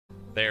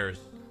there's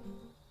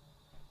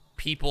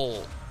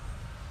people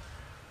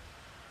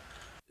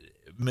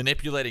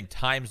manipulating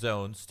time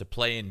zones to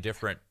play in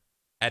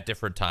at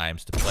different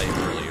times to play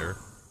earlier,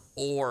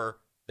 or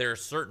there are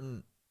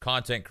certain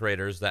content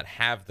creators that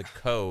have the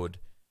code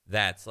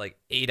that's like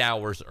 8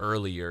 hours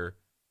earlier.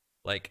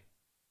 Like,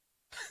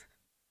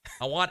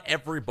 I want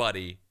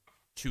everybody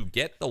to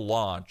get the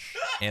launch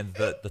and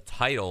the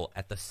title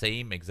at the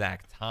same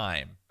exact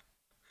time,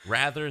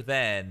 rather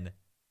than...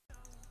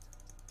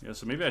 Yeah,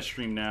 so maybe I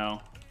stream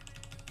now.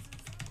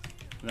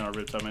 And then I'll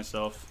rip top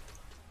myself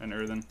and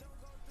Earthen.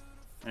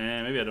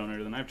 And maybe I don't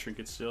Earthen. I have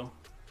trinkets still.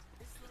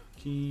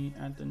 Key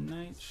at the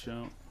night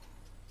show.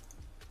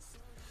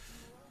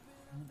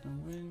 Out the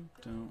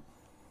window.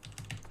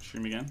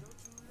 Stream again.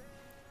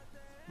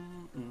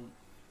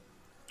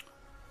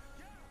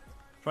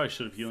 Probably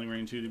should have healing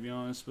rain too, to be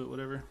honest, but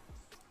whatever.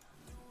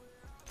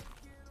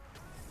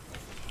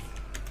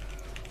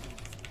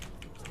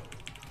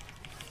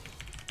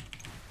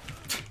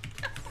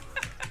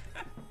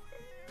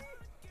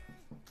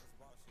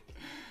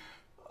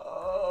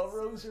 Oh,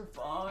 rogues are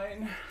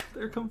fine.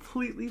 They're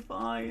completely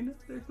fine.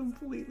 They're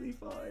completely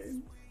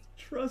fine.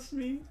 Trust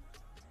me.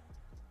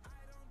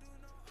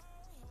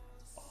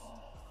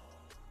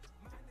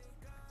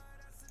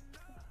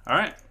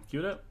 Alright, queue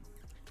it up.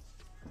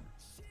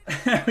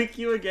 We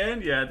queue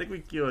again? Yeah, I think we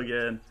queue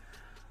again.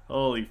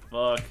 Holy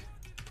fuck.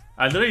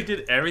 I literally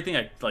did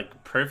everything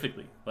like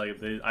perfectly.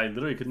 Like I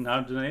literally couldn't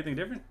have done anything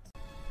different.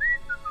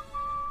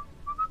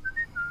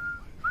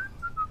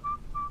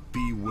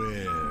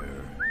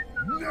 Beware.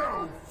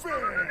 No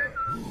fair!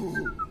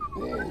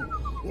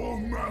 Oh,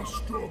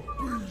 Master,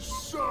 be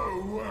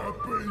so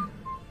happy!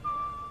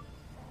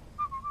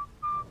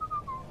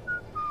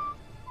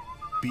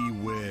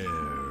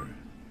 Beware.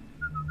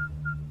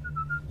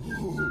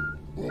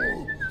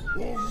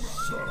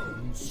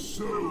 Sounds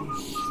so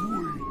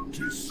sweet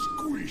to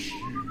squish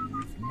you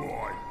with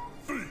my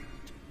feet.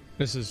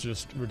 This is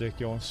just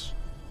ridiculous.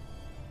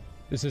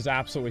 This is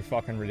absolutely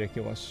fucking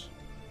ridiculous.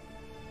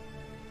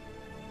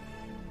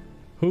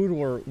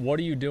 What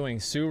are you doing?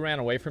 Sue ran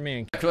away from me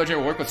and... I feel like I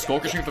work with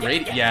Skulker String with the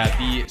raid. Yeah,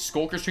 the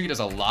Skulker String does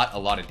a lot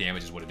of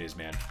damage is what it is,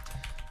 man.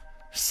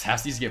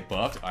 Sass needs to get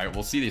buffed. Alright,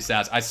 we'll see the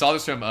Sass. I saw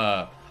this from,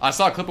 I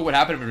saw a clip of what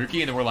happened in Maruki,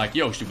 and then we're like,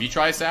 yo, should we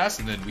try Sass?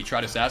 And then we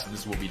tried a Sass, and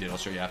this is what we did. I'll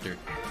show you after.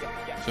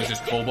 So it's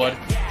just Cold Blood,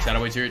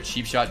 Shadow Wade's here,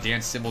 Cheap Shot,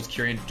 Dance, Symbols,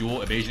 Kyrian,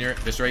 Duel, Evasion here,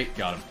 Eviscerate,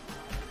 got him.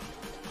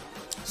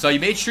 So you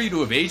made sure you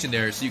do Evasion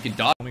there so you can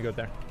dodge. Let me go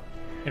there.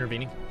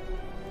 Intervening.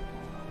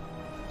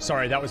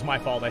 Sorry, that was my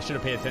fault. I should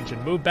have paid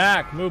attention. Move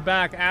back,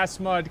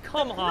 Asmod.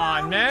 Come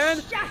on,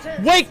 man.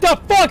 Wake the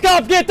fuck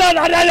up. Get that.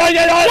 What are you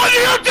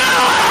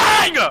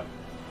doing?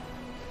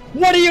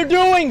 What are you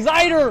doing,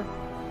 whsitle?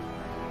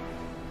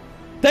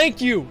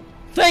 Thank you.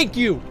 Thank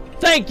you.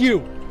 Thank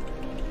you.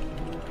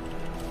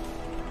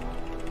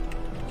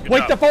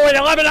 Wake the 4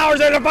 11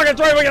 hours in the fucking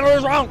train. We're gonna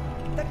lose round.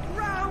 The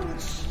ground.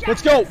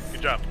 Let's go.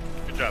 Good job.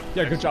 Good job.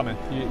 Yeah, good job, man.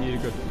 You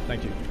did good.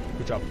 Thank you.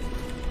 Good job.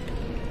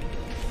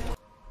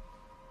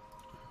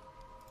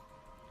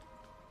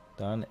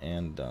 Done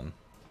and done.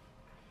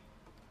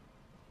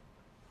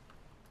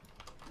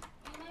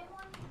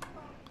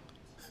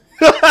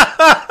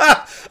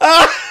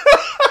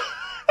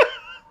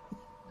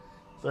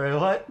 Sorry,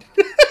 what?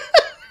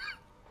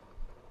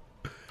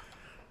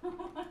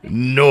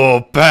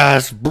 No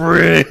pass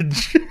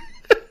bridge.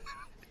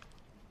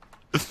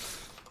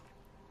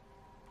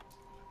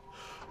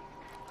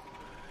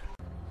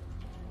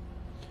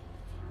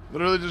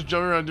 Literally just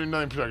jumping around doing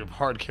nothing productive.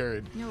 Hard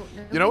carried. No,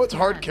 You know what's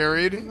hard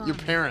carried? Your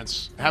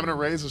parents having to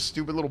raise a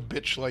stupid little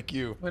bitch like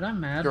you. Wait,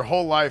 I'm mad. Your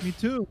whole life. Me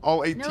too.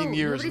 All 18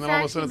 years, and then all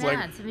of a sudden it's like,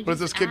 mad. what is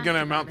this kid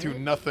gonna amount to?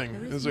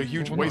 Nothing. This is a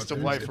huge waste of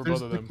life for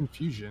both of them.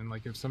 Confusion,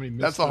 like if somebody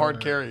missed That's the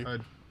hard carry. A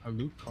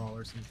loop call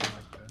or something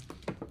like that.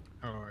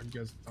 Oh, are you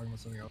guys talking about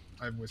something else?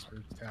 I've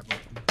whispered tab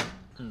open.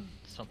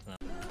 Something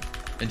else.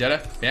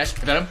 Vendetta, Bash,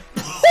 got him.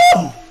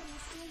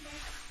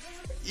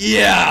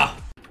 Yeah!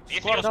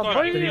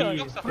 Пора!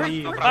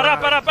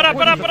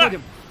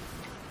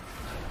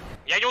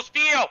 Я не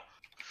успел!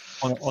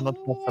 Он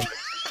отпался.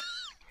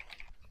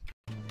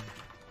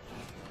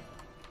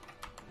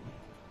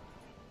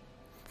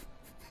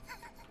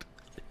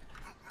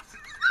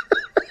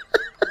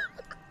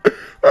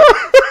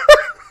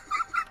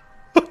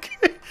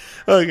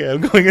 Okay, I'm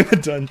going in the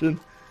dungeon.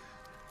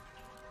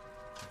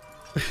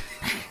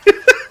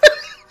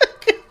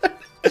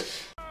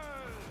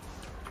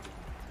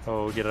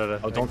 Oh, get out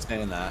of. Oh, don't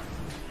stand in that.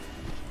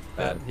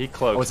 Bad. He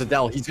cloaked. Oh, it's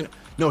Adele. He's gonna.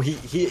 No, he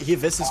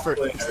visses for.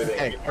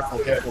 Hey,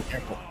 careful.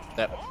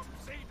 That.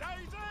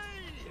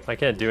 I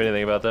can't do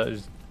anything about that.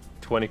 Just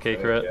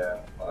 20k crit.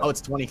 Oh,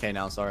 it's 20k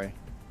now. Sorry.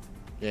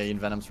 Yeah, you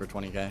Venoms for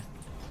 20k.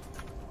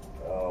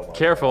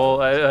 Careful,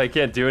 I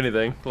can't do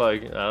anything.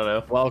 Like, I don't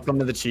know. Welcome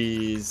to the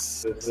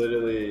cheese. It's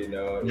literally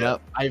no.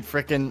 Yep, I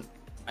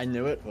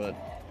knew it, but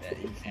yeah,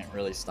 you can't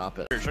really stop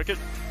it. Trick it.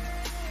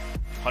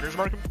 Hunters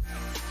mark him.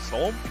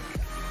 Stole him.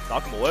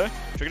 Knock him away.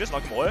 Trick this,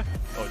 knock him away.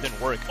 Oh, it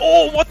didn't work.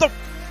 Oh, what the?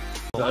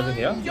 Is it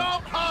here?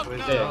 Yeah,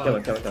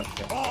 kill him.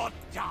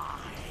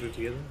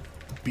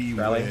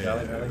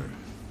 Beware.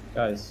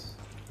 Guys.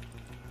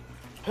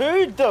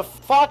 Who the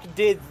fuck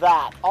did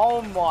that?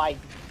 Oh my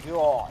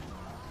god.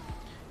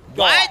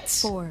 What?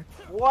 4.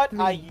 What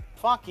are you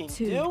fucking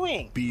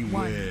doing?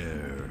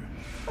 Beware.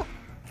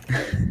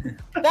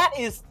 That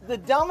is the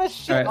dumbest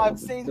shit I've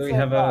seen do we so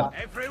have far.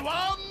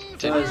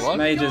 Guys,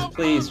 mages,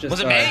 please just Was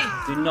it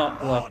die. me? Do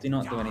not bluff. Do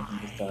not do anything.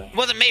 Just die. It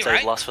wasn't me, Save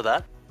right? loss for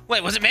that.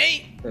 Wait, was it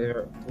me?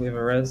 Do we have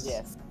a res?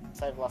 Yes,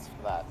 save lust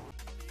for that.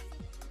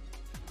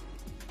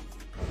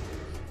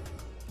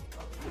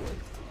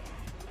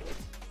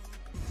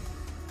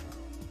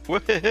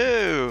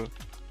 Woohoo!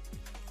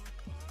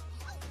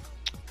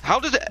 How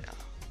did it?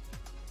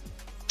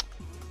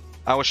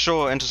 I was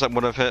sure intercept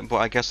would have hit, but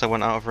I guess I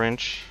went out of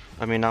range.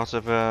 I mean, out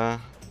of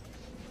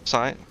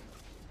sight.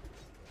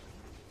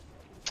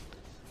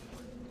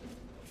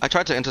 I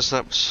tried to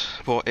intercept,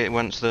 but it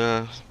went to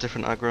the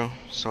different aggro,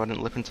 so I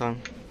didn't lip in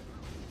time.